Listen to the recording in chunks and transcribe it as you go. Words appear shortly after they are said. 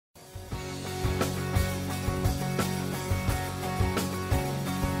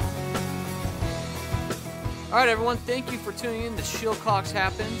All right, everyone, thank you for tuning in to Shillcox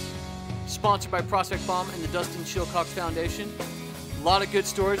Happens, sponsored by Prospect Bomb and the Dustin Shillcox Foundation. A lot of good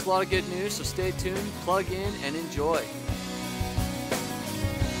stories, a lot of good news, so stay tuned, plug in, and enjoy.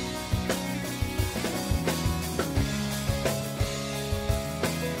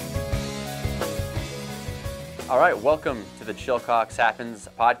 All right, welcome to the Shillcox Happens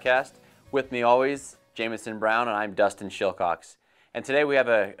podcast. With me always, Jamison Brown, and I'm Dustin Shillcox. And today we have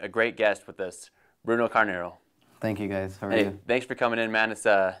a great guest with us, Bruno Carneiro. Thank you, guys. How are you? Thanks for coming in, man. It's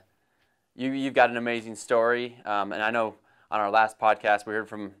you've got an amazing story, and I know on our last podcast we heard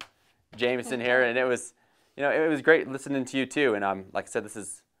from Jamison here, and it was great listening to you too. And like I said,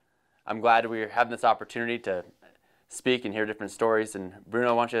 I'm glad we're having this opportunity to speak and hear different stories. And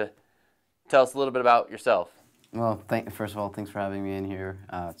Bruno, why don't you tell us a little bit about yourself? Well, first of all, thanks for having me in here.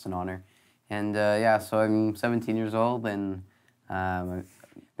 It's an honor. And so I'm 17 years old, and I've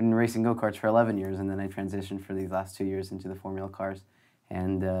been racing go-karts for 11 years, and then I transitioned for these last 2 years into the Formula cars.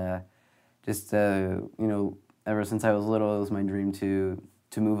 And ever since I was little, it was my dream to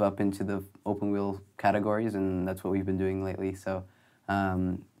move up into the open wheel categories, and that's what we've been doing lately. So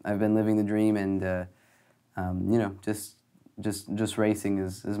I've been living the dream, and just racing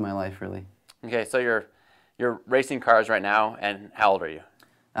is my life, really. Okay, so you're racing cars right now, and how old are you?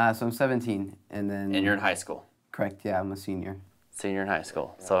 So I'm 17, and you're in high school. Correct. Yeah, I'm a senior. Senior in high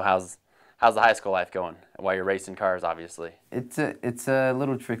school. So how's the high school life going while you're racing cars, obviously? It's a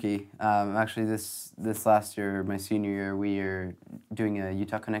little tricky. Actually, this last year, my senior year, we are doing a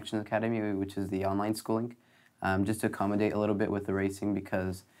Utah Connections Academy, which is the online schooling, just to accommodate a little bit with the racing,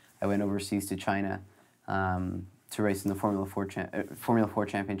 because I went overseas to China to race in the Formula 4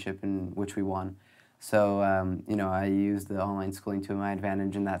 championship, in which we won. So I used the online schooling to my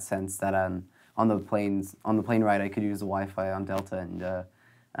advantage in that sense that on the plane ride I could use the Wi-Fi on Delta and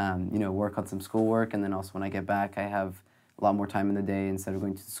work on some schoolwork, and then also when I get back I have a lot more time in the day instead of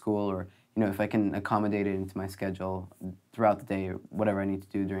going to school, or if I can accommodate it into my schedule throughout the day or whatever I need to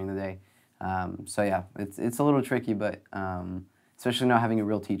do during the day. So yeah, it's a little tricky, but especially not having a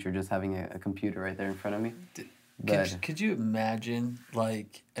real teacher, just having a computer right there in front of me. Could you imagine,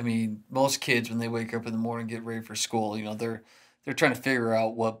 most kids when they wake up in the morning and get ready for school, they're trying to figure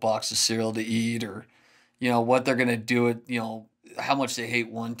out what box of cereal to eat, or, what they're going to do at, how much they hate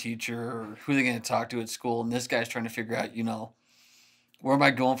one teacher, or who they're going to talk to at school. And this guy's trying to figure out, where am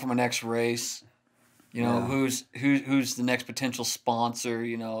I going for my next race? Who's the next potential sponsor?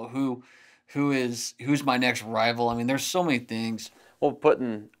 Who's my next rival? I mean, there's so many things. Well,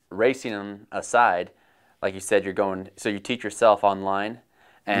 putting racing aside, like you said, so you teach yourself online,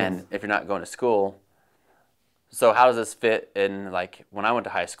 and Yes. if you're not going to school, so how does this fit in, like, when I went to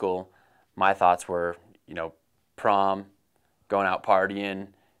high school, my thoughts were, prom, going out partying,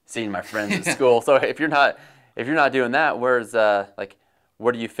 seeing my friends at school. So if you're not doing that, where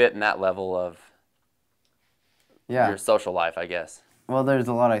do you fit in that level of your social life, I guess? Well, there's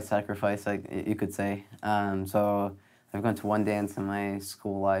a lot I sacrifice, you could say. So I've gone to one dance in my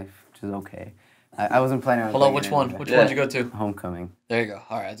school life, which is okay. I wasn't planning on. Hold on, which one? Which one did you go to? Homecoming. There you go.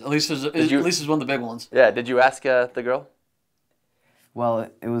 All right. At least it's one of the big ones. Yeah. Did you ask the girl? Well,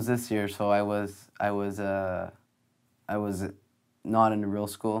 it was this year, so I was not in a real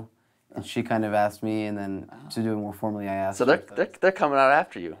school, and she kind of asked me, and then to do it more formally, I asked. So her. they're coming out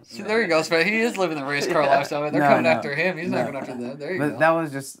after you. See, there you go. So he is living the race car lifestyle. They're coming after him. He's not going after them. There you go. But that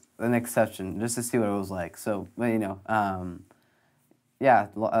was just an exception, just to see what it was like. So, but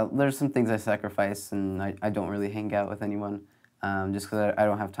there's some things I sacrifice, and I don't really hang out with anyone, just because I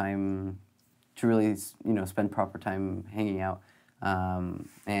don't have time to really, spend proper time hanging out.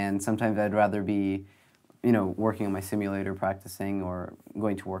 And sometimes I'd rather be, working on my simulator, practicing, or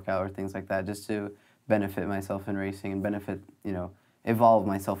going to work out or things like that, just to benefit myself in racing and evolve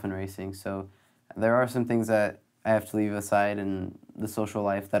myself in racing. So there are some things that I have to leave aside in the social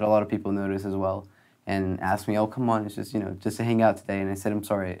life that a lot of people notice as well, and ask me, oh, come on, it's just, just to hang out today. And I said, I'm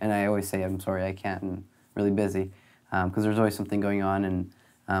sorry. And I always say, I'm sorry, I can't, I'm really busy. Because there's always something going on, and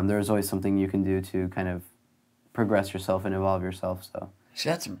there's always something you can do to kind of progress yourself and evolve yourself. So see,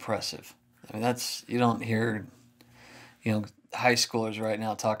 that's impressive. I mean, you don't hear, high schoolers right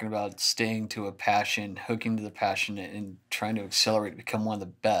now talking about staying to a passion, hooking to the passion, and trying to accelerate to become one of the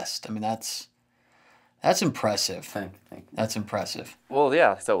best. I mean, that's impressive. Thank you. That's impressive. Well,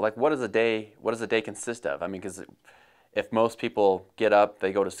 yeah. So, what does a day consist of? I mean, because if most people get up,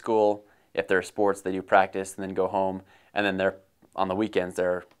 they go to school. If they're sports, they do practice and then go home, and then they're on the weekends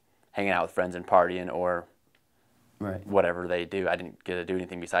they're hanging out with friends and partying, or whatever they do. I didn't get to do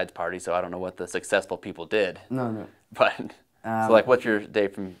anything besides party, so I don't know what the successful people did. No. But So like, what's your day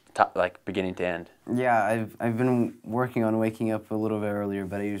from top, like beginning to end? Yeah, I've been working on waking up a little bit earlier,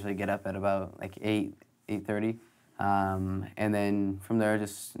 but I usually get up at about like 8:30, and then from there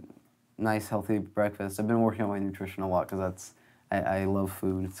just nice healthy breakfast. I've been working on my nutrition a lot because I love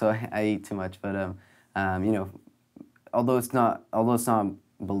food, so I eat too much. But you know, although it's not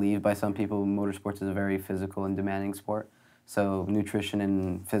believed by some people, motorsports is a very physical and demanding sport. So nutrition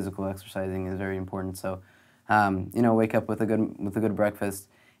and physical exercising is very important. So you know, wake up with a good breakfast,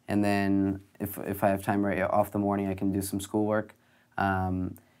 and then if I have time right off the morning, I can do some schoolwork.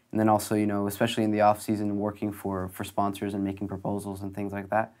 And then also, you know, especially in the off season, working for sponsors and making proposals and things like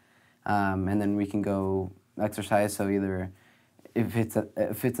that. And then we can go exercise. So either if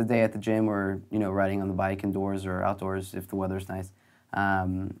it's a day at the gym, or you know, riding on the bike indoors or outdoors if the weather's nice.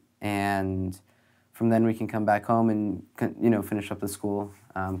 And from then we can come back home and you know, finish up the school,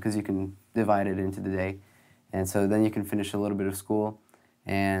 because you can divide it into the day. And so then you can finish a little bit of school,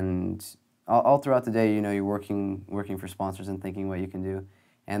 and all throughout the day, you know, you're working for sponsors and thinking what you can do.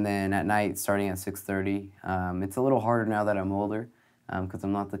 And then at night, starting at 6:30, it's a little harder now that I'm older, because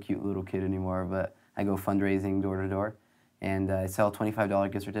I'm not the cute little kid anymore, but I go fundraising door to door, and I sell $25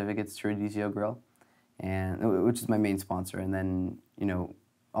 gift certificates to Rodizio Grill, and which is my main sponsor. And then, you know,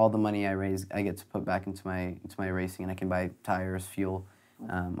 all the money I raise, I get to put back into my racing, and I can buy tires, fuel,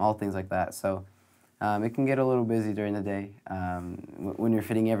 all things like that. So it can get a little busy during the day when you're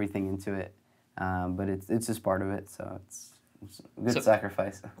fitting everything into it, but it's just part of it. So it's a good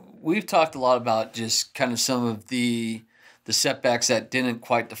sacrifice. We've talked a lot about just kind of some of the setbacks that didn't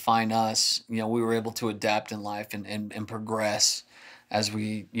quite define us. You know, we were able to adapt in life and progress as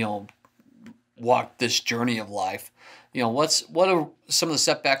we, you know, walked this journey of life. You know, what are some of the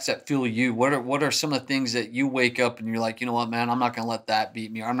setbacks that fuel you? What are some of the things that you wake up and you're like, you know what, man, I'm not gonna let that beat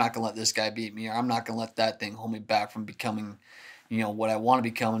me, or I'm not gonna let this guy beat me, or I'm not gonna let that thing hold me back from becoming, you know, what I want to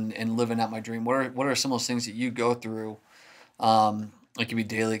become and living out my dream. What are some of those things that you go through? It could be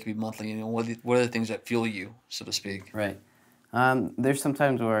daily, it could be monthly. You know, what are the things that fuel you, so to speak? Right. There's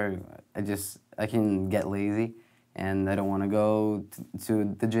sometimes where I can get lazy, and I don't want to go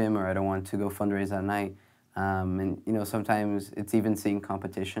to the gym, or I don't want to go fundraise at night. And you know, sometimes it's even seeing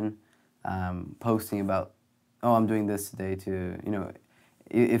competition, posting about, oh, I'm doing this today, to, you know,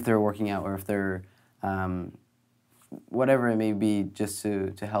 if they're working out, or if they're whatever it may be, just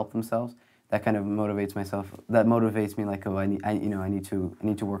to help themselves. That kind of motivates myself. That motivates me, like, oh, I need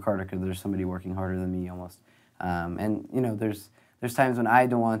to work harder because there's somebody working harder than me almost. And you know, there's times when I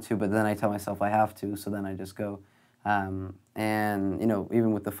don't want to, but then I tell myself I have to, so then I just go. And you know,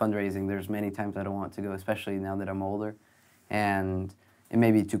 even with the fundraising, there's many times I don't want to go, especially now that I'm older, and it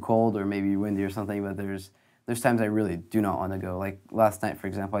may be too cold or maybe windy or something. But there's times I really do not want to go. Like last night, for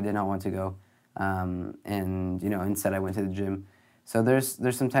example, I did not want to go, and you know, instead I went to the gym. So there's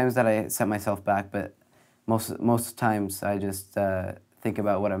some times that I set myself back, but most times I just think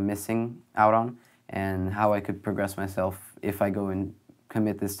about what I'm missing out on and how I could progress myself if I go and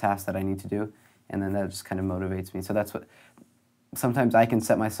commit this task that I need to do, and then that just kind of motivates me. So that's what, sometimes I can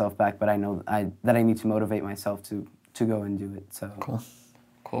set myself back, but I know that I need to motivate myself to go and do it. So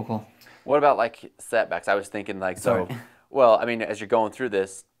Cool. What about like setbacks? I was thinking like, so, Sorry. well, I mean, as you're going through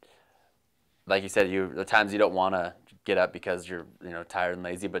this, like you said, the times you don't want to get up because you're, you know, tired and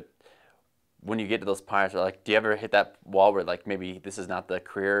lazy, but when you get to those parts, like, do you ever hit that wall where like maybe this is not the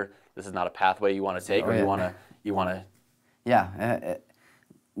career, this is not a pathway you want to take, or you want to? Yeah,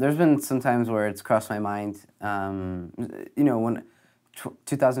 there's been some times where it's crossed my mind. You know, when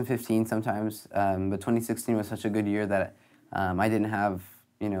 2015 sometimes, but 2016 was such a good year that I didn't have,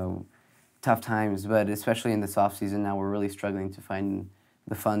 you know, tough times. But especially in this off season now, we're really struggling to find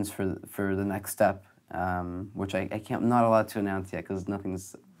the funds for the next step, which I can't, I'm not allowed to announce yet because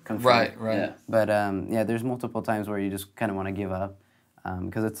nothing's confirmed. Right. Yeah. But yeah, there's multiple times where you just kind of want to give up,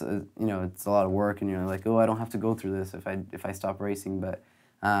 because it's you know, it's a lot of work, and you're like, oh, I don't have to go through this if I stop racing. But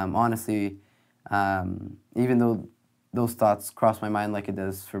honestly, even though those thoughts cross my mind like it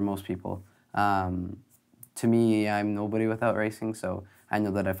does for most people, to me, I'm nobody without racing. So I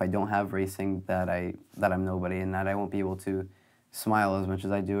know that if I don't have racing, that I'm nobody, and that I won't be able to smile as much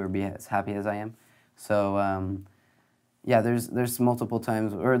as I do or be as happy as I am. So yeah, there's multiple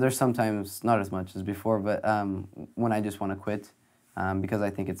times, or there's sometimes not as much as before, but when I just want to quit, because I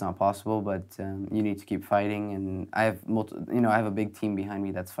think it's not possible. But you need to keep fighting, and I have I have a big team behind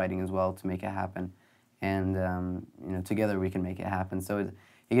me that's fighting as well to make it happen, and you know, together we can make it happen. So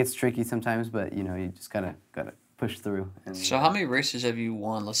it gets tricky sometimes, but you know, you just gotta push through. And So how many races have you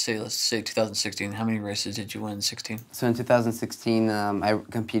won? Let's say 2016. How many races did you win in 16? so in 2016, I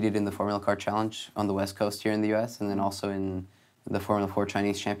competed in the Formula Car Challenge on the West Coast here in the U.S. and then also in the Formula 4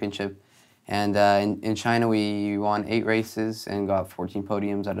 Chinese Championship. And in China, we won 8 races and got 14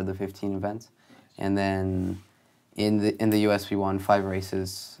 podiums out of the 15 events. And then in the U.S., we won 5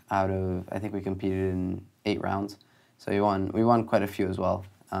 races out of, I think we competed in 8 rounds. So we won quite a few as well.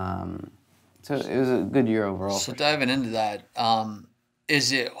 So it was a good year overall. So diving into that,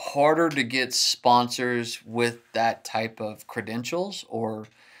 is it harder to get sponsors with that type of credentials, or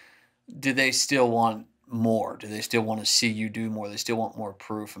do they still want more? Do they still want to see you do more? They still want more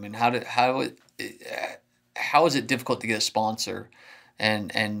proof. I mean, how is it difficult to get a sponsor,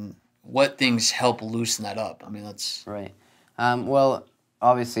 and what things help loosen that up? I mean, that's Right. Well,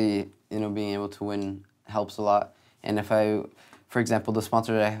 obviously, being able to win helps a lot. And for example, the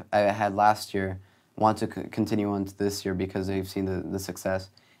sponsor I had last year want to continue on to this year because they've seen the success,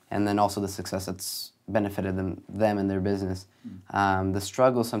 and then also the success that's benefited them and their business. The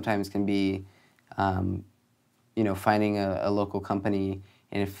struggle sometimes can be, finding a local company,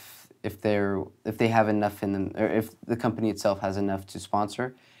 and if they have enough in them, or if the company itself has enough to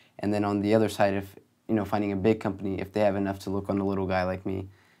sponsor, and then on the other side, if finding a big company, if they have enough to look on a little guy like me,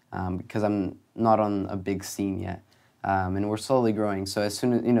 because I'm not on a big scene yet, and we're slowly growing. So as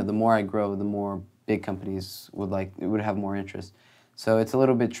soon as the more I grow, the more big companies would have more interest. So it's a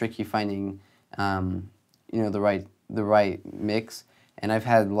little bit tricky finding the right mix. And I've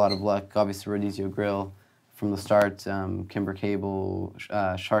had a lot of luck. Obviously, Rodizio Grill from the start, Kimber Cable,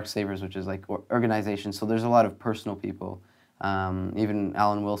 Shark Savers, which is like organization. So there's a lot of personal people. Even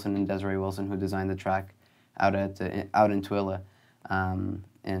Alan Wilson and Desiree Wilson, who designed the track out in Tooele. And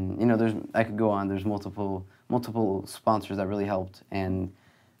I could go on. There's multiple sponsors that really helped, and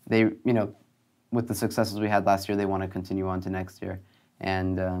they with the successes we had last year, they want to continue on to next year,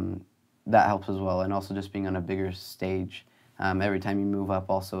 and that helps as well. And also just being on a bigger stage, every time you move up,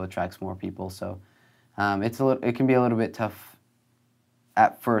 also attracts more people. So it can be a little bit tough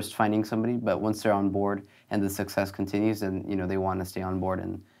at first finding somebody, but once they're on board and the success continues, then they want to stay on board,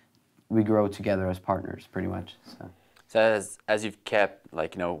 and we grow together as partners, pretty much. So as you've kept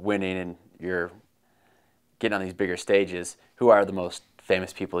winning and you're getting on these bigger stages, who are the most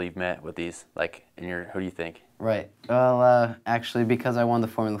famous people you've met with these? Who do you think? Right. Well, actually, because I won the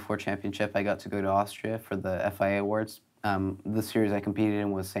Formula 4 championship, I got to go to Austria for the FIA awards. The series I competed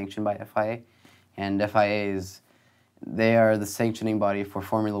in was sanctioned by FIA, and FIA they are the sanctioning body for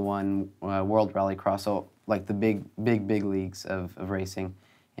Formula 1, World Rallycross, so like the big leagues of racing.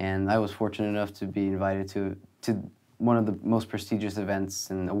 And I was fortunate enough to be invited to one of the most prestigious events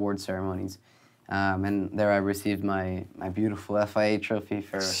and award ceremonies. And there I received my beautiful FIA trophy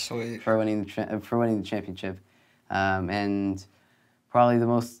for winning the championship. And probably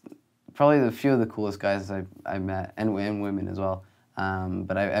the few of the coolest guys I met, and women as well.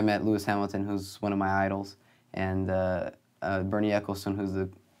 But I met Lewis Hamilton, who's one of my idols, and Bernie Ecclestone, who's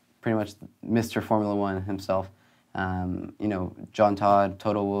pretty much Mr. Formula 1 himself. John Todd,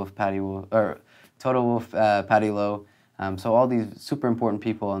 Toto Wolff, Patty Lowe. So all these super important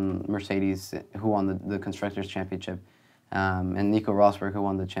people on Mercedes who won the Constructors' Championship, and Nico Rosberg, who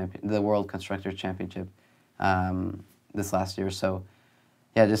won the World Constructors' Championship this last year. So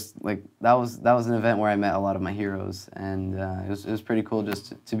yeah, just that was an event where I met a lot of my heroes, and it was pretty cool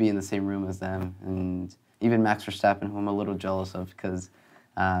just to be in the same room as them, and even Max Verstappen, who I'm a little jealous of because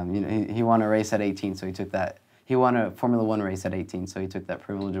he won a race at 18, so he took that. He won a Formula 1 race at 18, so he took that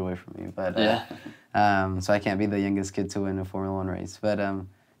privilege away from me. But so I can't be the youngest kid to win a Formula 1 race. But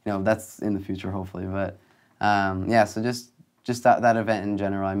that's in the future, hopefully. But yeah, so just that event in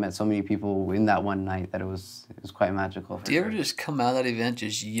general, I met so many people in that one night that it was quite magical. Do you ever just come out of that event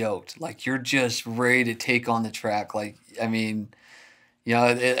just yoked, like you're just ready to take on the track? Like, I mean,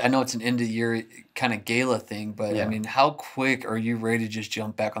 I know it's an end of the year kind of gala thing, but Yeah. I mean, how quick are you ready to just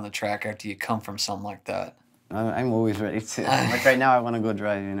jump back on the track after you come from something like that? I'm always ready to. Like right now, I want to go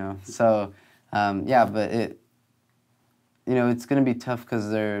drive, So, yeah, but it's going to be tough because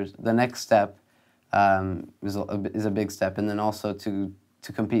there's the next step is a big step, and then also to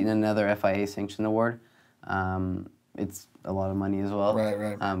compete in another FIA sanctioned award, it's a lot of money as well.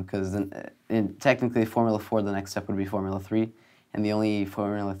 Right. Because technically, Formula 4, the next step would be Formula 3, and the only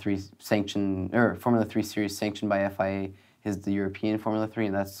Formula 3 Formula 3 series sanctioned by FIA is the European Formula 3,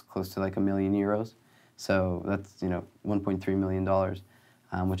 and that's close to like €1 million. So that's $1.3 million,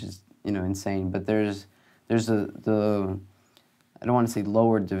 which is insane. But there's the I don't want to say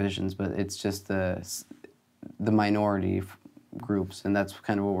lower divisions, but it's just the minority groups, and that's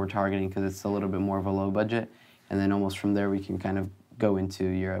kind of what we're targeting because it's a little bit more of a low budget, and then almost from there we can kind of go into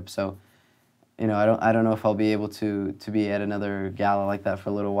Europe. So, you know, I don't know if I'll be able to be at another gala like that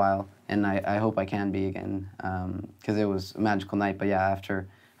for a little while, and I hope I can be again, because it was a magical night. But yeah,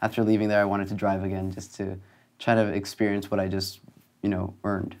 after leaving there, I wanted to drive again just to try to experience what I just, you know,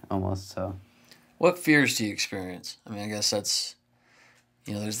 earned almost. So, What fears do you experience? I mean, I guess that's,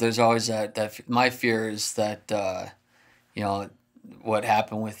 you know, there's always my fear is that, you know, what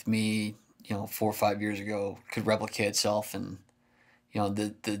happened with me, you know, 4 or 5 years ago could replicate itself, and you know,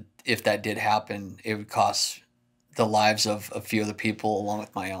 the if that did happen, it would cost the lives of a few other people along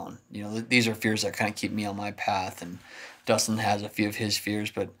with my own. You know, these are fears that kind of keep me on my path, and Dustin has a few of his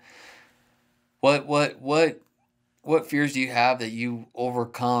fears. But what fears do you have that you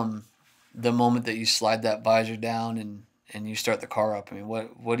overcome the moment that you slide that visor down and you start the car up? I mean,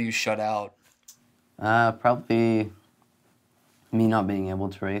 what do you shut out? probably me not being able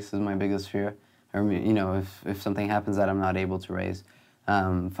to race is my biggest fear. Or, you know, if something happens that I'm not able to race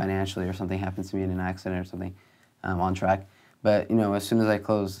financially, or something happens to me in an accident or something on track. But, you know, as soon as I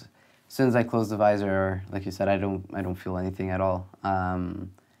close the visor, or like you said, I don't feel anything at all.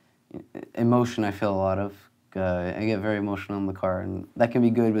 Emotion I feel a lot of. I get very emotional in the car, and that can be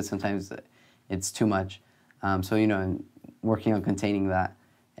good, but sometimes it's too much. So, you know, I'm working on containing that.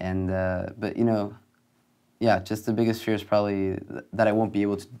 And but, you know, yeah, just the biggest fear is probably that I won't be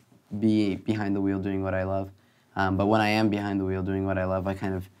able to be behind the wheel doing what I love. But when I am behind the wheel doing what I love, I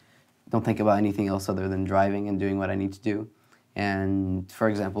kind of don't think about anything else other than driving and doing what I need to do. And for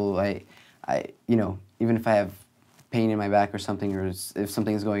example, you know, even if I have pain in my back or something, or if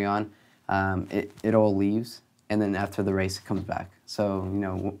something is going on, it all leaves, and then after the race it comes back. So, you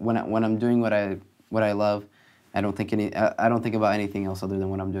know, when I'm doing what I love, I don't think about anything else other than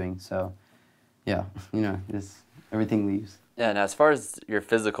what I'm doing. So, yeah, you know, just everything leaves. Yeah, and as far as your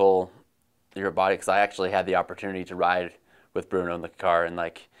body, because I actually had the opportunity to ride with Bruno in the car, and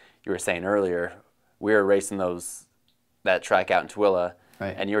like you were saying earlier, we were racing that track out in Tooele,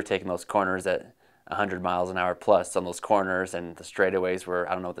 Right. and you were taking those corners at 100 miles an hour plus on those corners, and the straightaways were,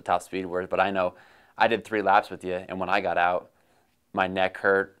 I don't know what the top speed was, but I know I did 3 laps with you, and when I got out, my neck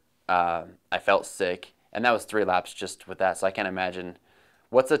hurt, I felt sick, and that was 3 laps just with that. So I can't imagine,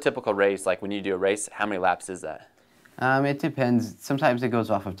 what's a typical race like when you do a race? How many laps is that? It depends. Sometimes it goes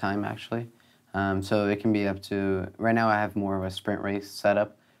off of time, actually. So it can be up to, right now I have more of a sprint race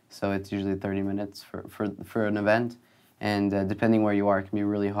setup, so it's usually 30 minutes for an event. And depending where you are, it can be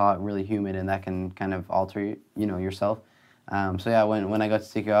really hot, really humid, and that can kind of alter, you know, yourself. So yeah, when I got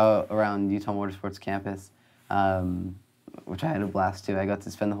to take you out around Utah Motorsports campus, which I had a blast too, I got to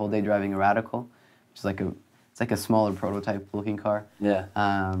spend the whole day driving a Radical, which is it's like a smaller prototype looking car. Yeah.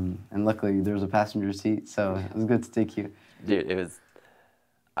 And luckily there was a passenger seat, so it was good to take you. Dude, it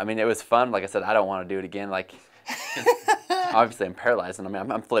was fun. Like I said, I don't want to do it again. Like, obviously I'm paralyzed, and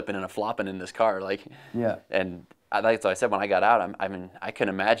I'm flipping and flopping in this car. Like, Yeah. And so I said when I got out, I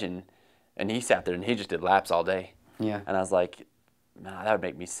couldn't imagine. And he sat there and he just did laps all day. Yeah. And I was like, man, that would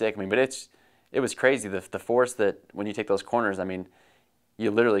make me sick. I mean, but it was crazy, the force that when you take those corners. I mean, you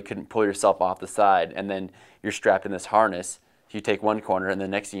literally couldn't pull yourself off the side, and then you're strapped in this harness. You take one corner, and the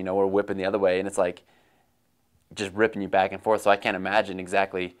next thing you know, we're whipping the other way, and it's like just ripping you back and forth. So I can't imagine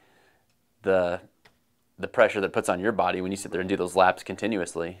exactly the pressure that puts on your body when you sit there and do those laps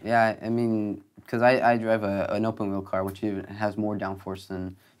continuously. Yeah, I mean, because I drive an open wheel car, which even has more downforce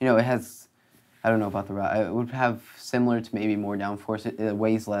than, you know, it has, I don't know about the route. It would have similar to maybe more downforce. It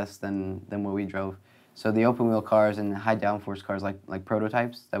weighs less than what we drove. So the open wheel cars and the high downforce cars like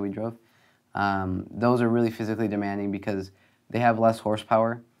prototypes that we drove, those are really physically demanding because they have less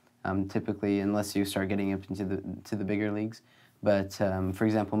horsepower, typically, unless you start getting up into the bigger leagues. But for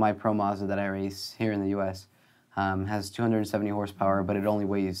example, my Pro Mazda that I race here in the U.S. Has 270 horsepower, but it only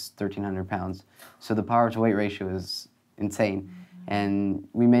weighs 1,300 pounds. So the power to weight ratio is insane. And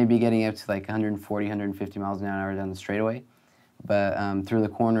we may be getting up to like 140, 150 miles an hour down the straightaway. But through the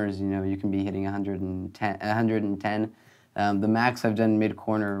corners, you know, you can be hitting 110. The max I've done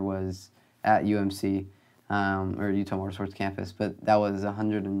mid-corner was at UMC, or Utah Motorsports campus, but that was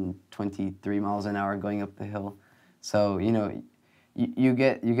 123 miles an hour going up the hill. So, you know, you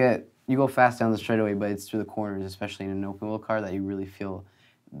go fast down the straightaway, but it's through the corners, especially in an open wheel car, that you really feel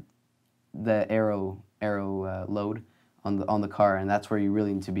the aero load on the car, and that's where you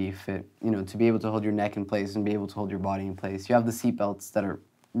really need to be fit, you know, to be able to hold your neck in place and be able to hold your body in place. You have the seat belts that are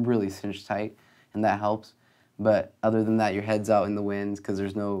really cinched tight, and that helps. But other than that, your head's out in the wind because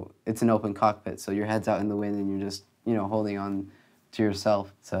it's an open cockpit, so your head's out in the wind and you're just, you know, holding on to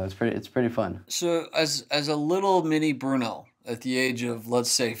yourself. So it's pretty fun. So as a little mini Bruno, at the age of,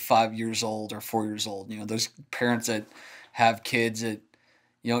 let's say, 5 years old or 4 years old, there's parents that have kids that,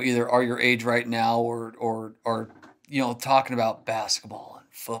 either are your age right now or talking about basketball and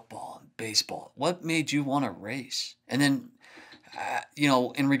football and baseball. What made you want to race? And then,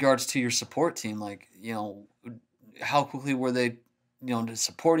 in regards to your support team, like, how quickly were they, just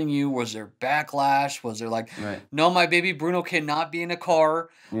supporting you? Was there backlash? Was there like, Right. no, my baby Bruno cannot be in a car.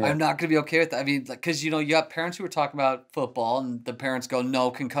 Yeah. I'm not going to be okay with that. I mean, like, because, you have parents who are talking about football and the parents go, no,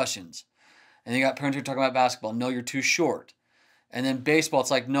 concussions. And you got parents who are talking about basketball. No, you're too short. And then baseball,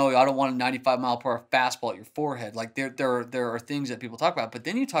 it's like, no, I don't want a 95-mile-per-hour fastball at your forehead. Like, there are things that people talk about. But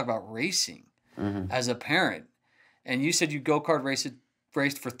then you talk about racing as a parent. And you said you go-kart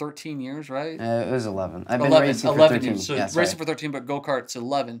raced for 13 years, right? It was 11. I've been 11, racing for 11 13. years. So Yeah, sorry. racing for 13, but go-kart's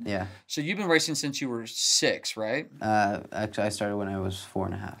 11. Yeah. So you've been racing since you were 6, right? Actually, I started when I was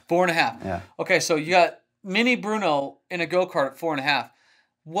 4.5. 4.5. Yeah. Okay, so you got mini Bruno in a go-kart at 4.5.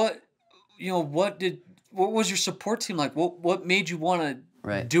 What was your support team like? What made you want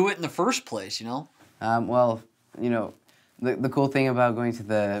to do it in the first place, Well, the cool thing about going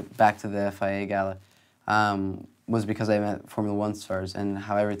back to the FIA gala was because I met Formula One stars, and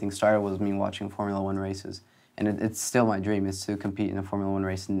how everything started was me watching Formula One races. And it's still my dream is to compete in a Formula One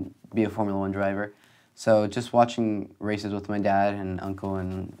race and be a Formula One driver. So just watching races with my dad and uncle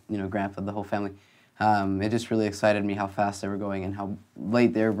and grandpa, the whole family, it just really excited me how fast they were going and how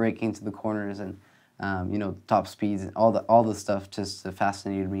late they were braking into the corners and top speeds and all the stuff just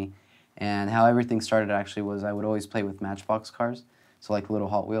fascinated me. And how everything started actually was I would always play with Matchbox cars, so like little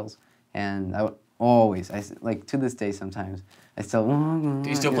Hot Wheels, and I would always, like to this day sometimes, I still. Do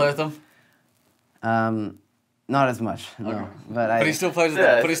you still play with them? Not as much, no. Okay. But he still plays with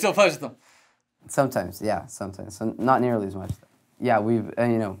them. But he still plays with them. Sometimes, yeah, sometimes. So not nearly as much. Yeah, we've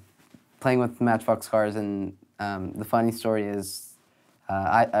playing with Matchbox cars, and the funny story is,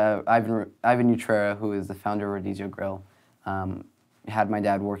 Ivan Utrera, who is the founder of Rodizio Grill, had my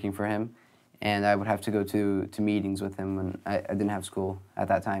dad working for him, and I would have to go to meetings with him when I didn't have school at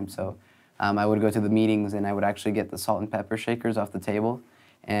that time. So I would go to the meetings, and I would actually get the salt and pepper shakers off the table,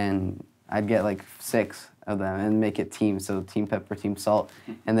 and I'd get like 6 of them and make it teams, so team pepper, team salt,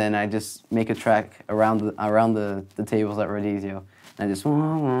 and then I just make a track around the tables at Rodizio, and I just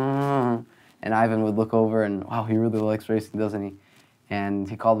and Ivan would look over and, wow, he really likes racing, doesn't he? And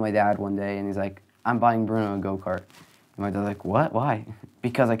he called my dad one day and he's like, I'm buying Bruno a go-kart. And my dad's like, what? Why?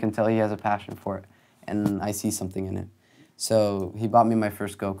 Because I can tell he has a passion for it and I see something in it. So he bought me my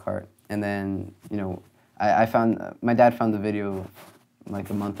first go-kart, and then I found my dad found the video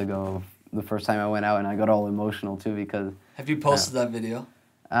like a month ago, the first time I went out, and I got all emotional too because. Have you posted that video?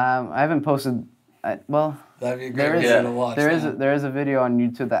 I haven't posted. Well, that'd be a great video to watch. There is a video on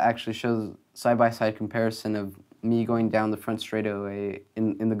YouTube that actually shows side-by-side comparison of me going down the front straightaway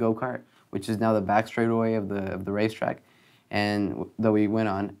in the go-kart, which is now the back straightaway of the racetrack, and that we went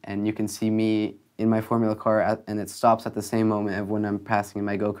on, and you can see me in my Formula car, and it stops at the same moment of when I'm passing in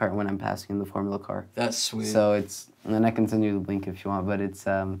my go-kart and when I'm passing in the Formula car. That's sweet. So and then I can send you the link if you want, but it's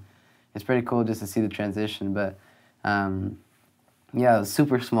pretty cool just to see the transition. But yeah, it was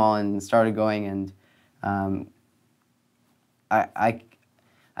super small and started going, and I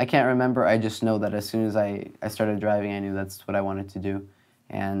can't remember. I just know that as soon as I started driving, I knew that's what I wanted to do.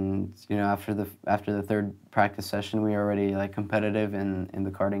 And after the 3rd practice session, we were already like competitive in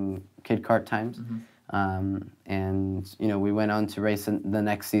the kid kart times. Mm-hmm. And we went on to race the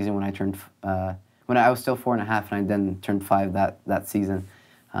next season when I turned when I was still 4.5, and I then turned 5 that season.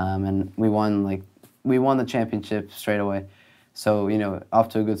 And we won the championship straight away. So off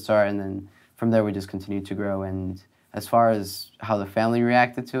to a good start, and then from there we just continued to grow. And as far as how the family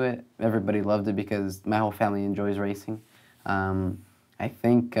reacted to it, everybody loved it because my whole family enjoys racing. I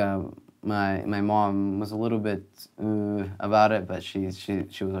think my mom was a little bit about it, but she was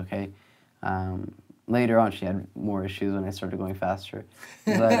okay. Later on, she had more issues when I started going faster.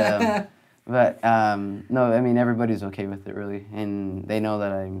 But no, I mean, everybody's okay with it, really. And they know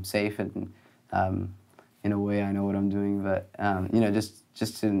that I'm safe, and in a way, I know what I'm doing. But,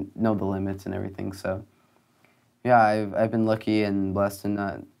 just to know the limits and everything. So, yeah, I've been lucky and blessed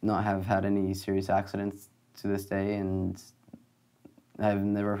to not have had any serious accidents to this day. And I've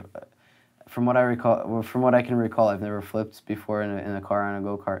never, from what I can recall, I've never flipped before in a car on a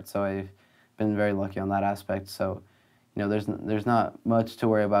go-kart. So I've been very lucky on that aspect. So, there's not much to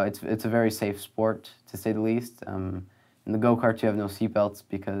worry about. It's a very safe sport, to say the least. In the go-kart, you have no seatbelts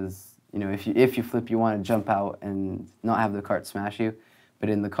because if you flip, you want to jump out and not have the cart smash you. But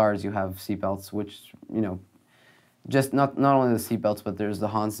in the cars, you have seatbelts, which just not only the seatbelts, but there's the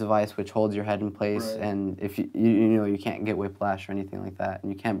Hans device which holds your head in place, Right. and if you can't get whiplash or anything like that,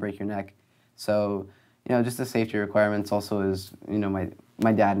 and you can't break your neck. So just the safety requirements also is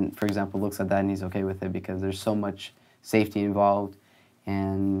my dad, for example, looks at that and he's okay with it because there's so much safety involved.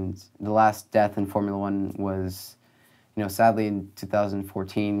 And the last death in Formula One was, sadly in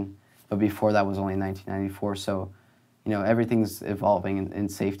 2014, but before that was only 1994. So, everything's evolving in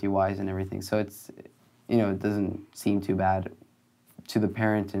safety-wise and everything. So it doesn't seem too bad to the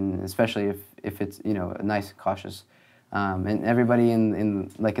parent, and especially if it's, nice and cautious. And everybody in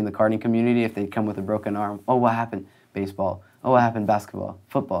the karting community, if they come with a broken arm, oh, what happened? Baseball. Oh, what happened? Basketball.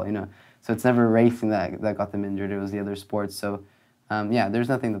 Football, So it's never racing that got them injured. It was the other sports. So, there's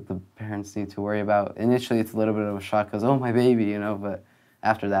nothing that the parents need to worry about. Initially, it's a little bit of a shock because, oh, my baby, but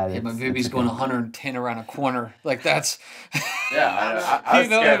after that, Yeah, my baby's going 110 around a corner. Like that's. Yeah, I was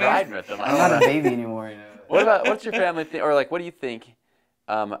scared riding with them. I'm not a baby anymore, What's your family think, or like, what do you think,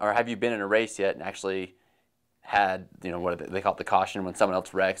 or have you been in a race yet and actually had, what they call it, the caution when someone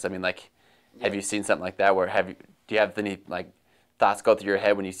else wrecks? I mean, like, have you seen something like that? Do you have any like thoughts go through your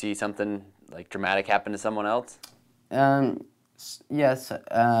head when you see something like dramatic happen to someone else? Yes.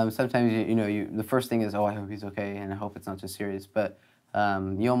 Sometimes the first thing is, oh, I hope he's okay, and I hope it's not too serious. But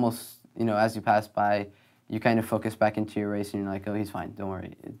you almost, as you pass by, you kind of focus back into your race, and you're like, oh, he's fine. Don't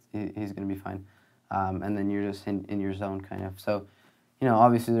worry, he's gonna be fine. And then you're just in your zone, kind of. So,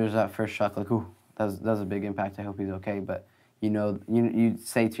 obviously there's that first shock, like, ooh, that was a big impact. I hope he's okay. But you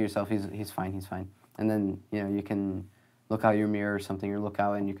say to yourself, he's fine, he's fine. And then you can look out your mirror or something, or look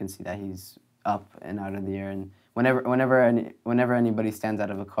out and you can see that he's up and out of the air. And whenever anybody stands out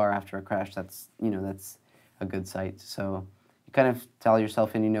of a car after a crash, that's that's a good sight. So you kind of tell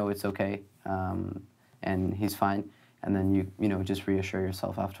yourself, and it's okay, and he's fine. And then you just reassure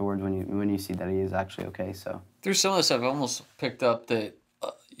yourself afterwards when you see that he is actually okay. So Through some of this, I've almost picked up that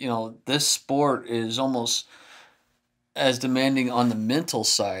this sport is almost as demanding on the mental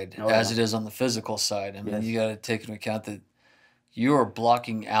side as yeah. it is on the physical side. I mean, Yes. you got to take into account that you are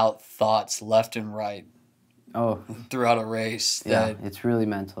blocking out thoughts left and right Oh, throughout a race. yeah, That it's really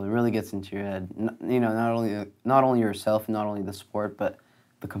mental. It really gets into your head. Not only yourself, not only the sport, but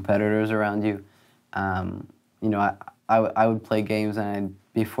the competitors around you. I would play games, and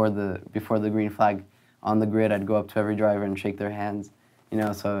before the green flag on the grid, I'd go up to every driver and shake their hands.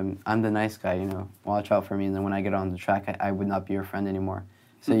 So I'm the nice guy. Watch out for me. And then when I get on the track, I would not be your friend anymore.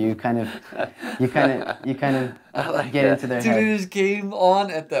 So you kind of like get that. into their dude, head. it is game on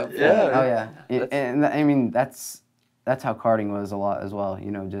at that point. Yeah. Oh yeah, and I mean that's how karting was a lot as well.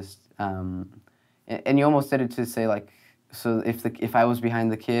 Just and you almost did it to say like, so if I was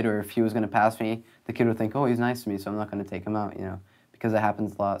behind the kid or if he was gonna pass me, the kid would think, oh, he's nice to me, so I'm not gonna take him out. Because it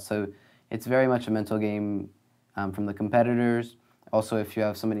happens a lot. So it's very much a mental game from the competitors. Also, if you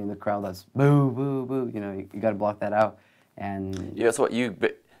have somebody in the crowd that's boo boo boo, you got to block that out. And That's what they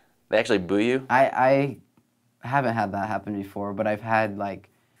actually boo you? I haven't had that happen before, but I've had like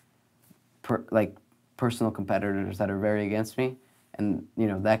personal competitors that are very against me, and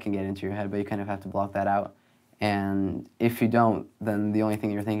that can get into your head, but you kind of have to block that out. And if you don't, then the only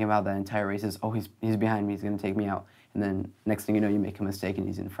thing you're thinking about that entire race is, oh, he's behind me, he's going to take me out. And then next thing you know, you make a mistake and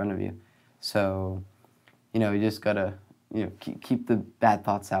he's in front of you. So, you just got to keep the bad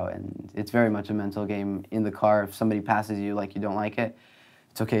thoughts out. And it's very much a mental game in the car. If somebody passes you like you don't like it,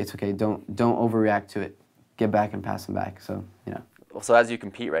 it's okay. Don't overreact to it. Get back and pass them back. So, So as you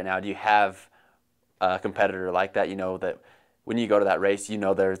compete right now, do you have a competitor like that? That when you go to that race,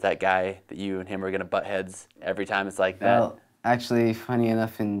 there's that guy that you and him are going to butt heads every time it's like that? Well, actually, funny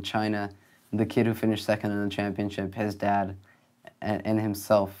enough, in China, the kid who finished second in the championship, his dad and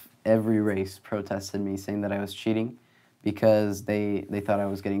himself, every race protested me, saying that I was cheating because they thought I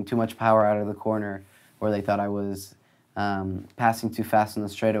was getting too much power out of the corner, or they thought I was passing too fast on the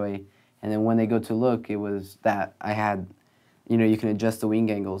straightaway. And then when they go to look, it was that I had, you can adjust the wing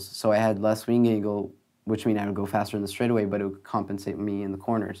angles. So I had less wing angle, which means I would go faster in the straightaway, but it would compensate me in the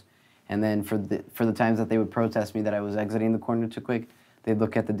corners. And then for the times that they would protest me that I was exiting the corner too quick, they'd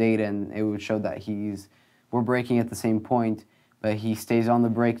look at the data and it would show that we're braking at the same point, but he stays on the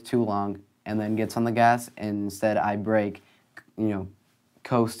brake too long and then gets on the gas, and instead I brake,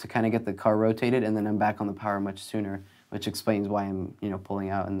 coast to kind of get the car rotated, and then I'm back on the power much sooner, which explains why I'm, pulling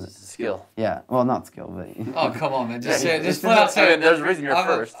out. And Skill. Yeah, well, not skill, but. Oh, come on, man. Just say it. Just flat out say it. There's a reason you're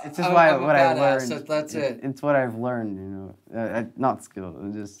first. It's just I'm a what I've badass, learned. that's it. It's what I've learned, not skill.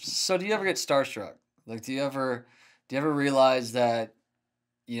 Just. So do you ever get starstruck? Like, do you ever realize that,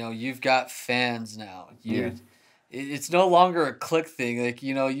 you've got fans now? Yeah. it's no longer a clique thing. Like,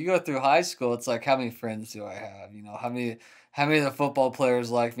 you go through high school, it's like, how many friends do I have? How many of the football players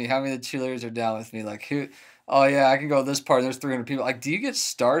like me? How many of the cheerleaders are down with me? Like, who? Oh yeah, I can go to this part. And there's 300 people. Like, do you get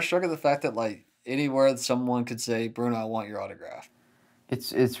starstruck at the fact that like anywhere someone could say, Bruno, I want your autograph?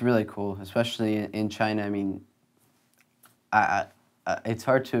 It's really cool, especially in China. I mean, it's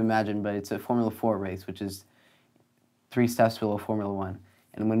hard to imagine, but it's a Formula 4 race, which is 3 steps below Formula 1.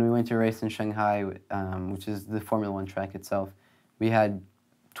 And when we went to a race in Shanghai, which is the Formula 1 track itself, we had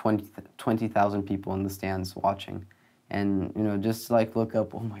 20,000 people in the stands watching. And, just like look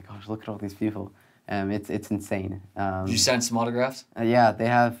up, oh my gosh, look at all these people. It's insane. Did you sign some autographs? Yeah, they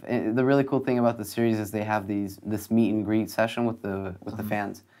have. The really cool thing about the series is they have this meet and greet session with the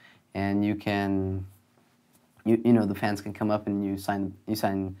fans, and you can, the fans can come up and you sign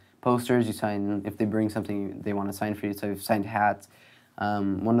posters, you sign if they bring something they want to sign for you. So you've signed hats.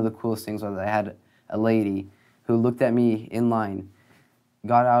 One of the coolest things was I had a lady who looked at me in line,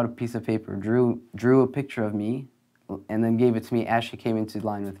 got out a piece of paper, drew a picture of me, and then gave it to me as she came into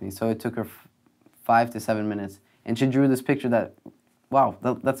line with me. So it took her 5 to 7 minutes, and she drew this picture that, wow,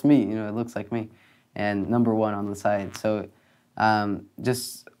 that's me. It looks like me, and number 1 on the side. So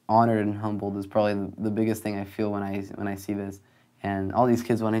just honored and humbled is probably the biggest thing I feel when I see this, and all these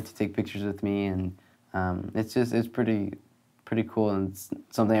kids wanting to take pictures with me, and it's pretty cool, and it's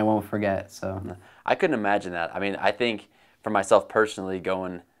something I won't forget. So I couldn't imagine that. I mean, I think for myself personally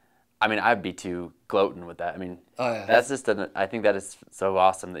I'd be too gloating with that. I mean, oh, yeah. That's just I think that is so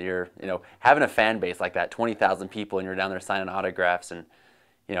awesome that you're, having a fan base like that, 20,000 people, and you're down there signing autographs, and,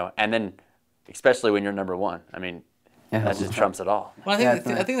 and then especially when you're number 1. I mean, that just trumps it all. Well, I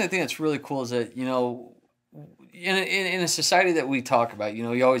think the thing that's really cool is that, in a society that we talk about,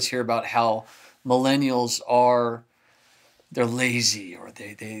 you always hear about how millennials they're lazy, or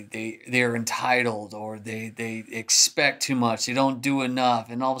they're entitled, or they expect too much, they don't do enough,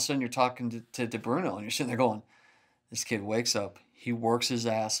 and all of a sudden you're talking to Bruno, and you're sitting there going, this kid wakes up, he works his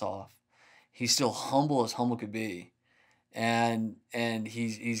ass off, he's still humble as humble could be, and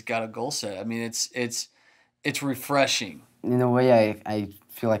he's got a goal set. I mean, it's refreshing. In a way, I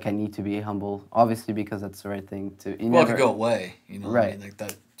feel like I need to be humble, obviously, because that's the right thing to. It could go away, right? I mean, like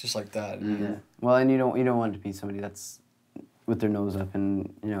that, just like that. Mm-hmm. Yeah. Well, and you don't want to be somebody that's with their nose up,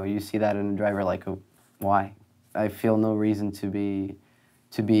 and you see that in a driver, like, oh, why? I feel no reason to be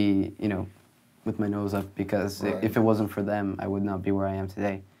with my nose up, because right. If it wasn't for them, I would not be where I am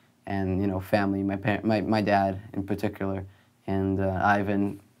today. And family, my dad in particular, and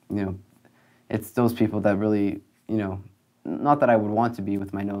Ivan, it's those people that really, not that I would want to be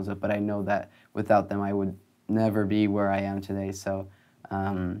with my nose up, but I know that without them I would never be where I am today. So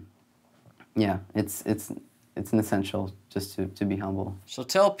yeah, it's an essential just to be humble. So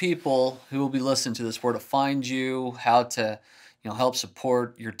tell people who will be listening to this where to find you, how to help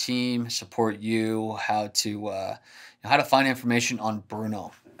support your team, support you, how to find information on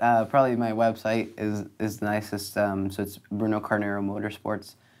Bruno. Probably my website is the nicest. So it's Bruno Carneiro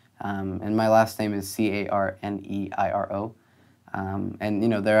Motorsports, and my last name is Carneiro.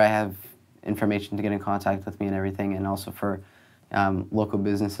 And there I have information to get in contact with me and everything, and also for local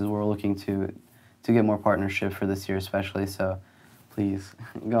businesses. We're looking to get more partnership for this year especially, so please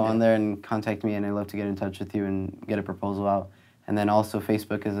go on there and contact me, and I'd love to get in touch with you and get a proposal out. And then also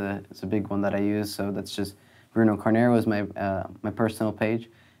Facebook is a big one that I use, so that's just Bruno Carneiro is my personal page,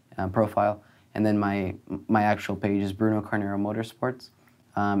 profile, and then my actual page is Bruno Carneiro Motorsports.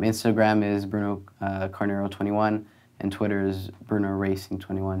 Instagram is Bruno Carneiro 21, and Twitter is Bruno Racing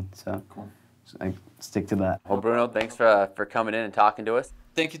 21. So, cool. So I stick to that. Well, Bruno, thanks for coming in and talking to us.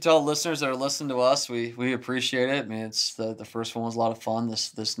 Thank you to all the listeners that are listening to us. We appreciate it. I mean, it's the first one was a lot of fun.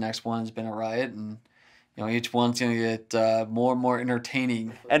 This next one has been a riot, and each one's going to get more and more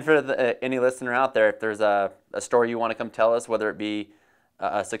entertaining. And for any listener out there, if there's a story you want to come tell us, whether it be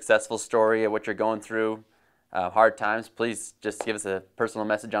a successful story of what you're going through, hard times, please just give us a personal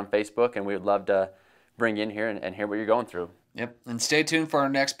message on Facebook, and we would love to bring you in here and hear what you're going through. Yep, and stay tuned for our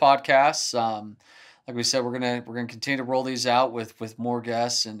next podcast. Like we said, we're gonna continue to roll these out with more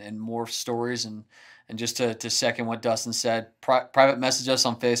guests and more stories, and just to second what Dustin said, private message us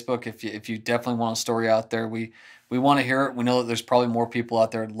on Facebook if you definitely want a story out there. We want to hear it. We know that there's probably more people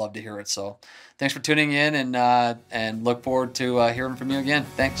out there who'd love to hear it. So thanks for tuning in, and look forward to hearing from you again.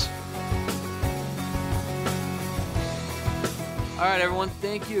 Thanks. All right, everyone.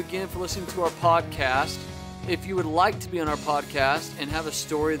 Thank you again for listening to our podcast. If you would like to be on our podcast and have a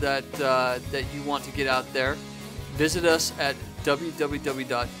story that you want to get out there, visit us at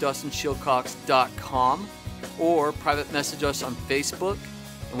www.dustinshillcox.com or private message us on Facebook,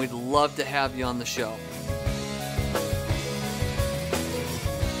 and we'd love to have you on the show.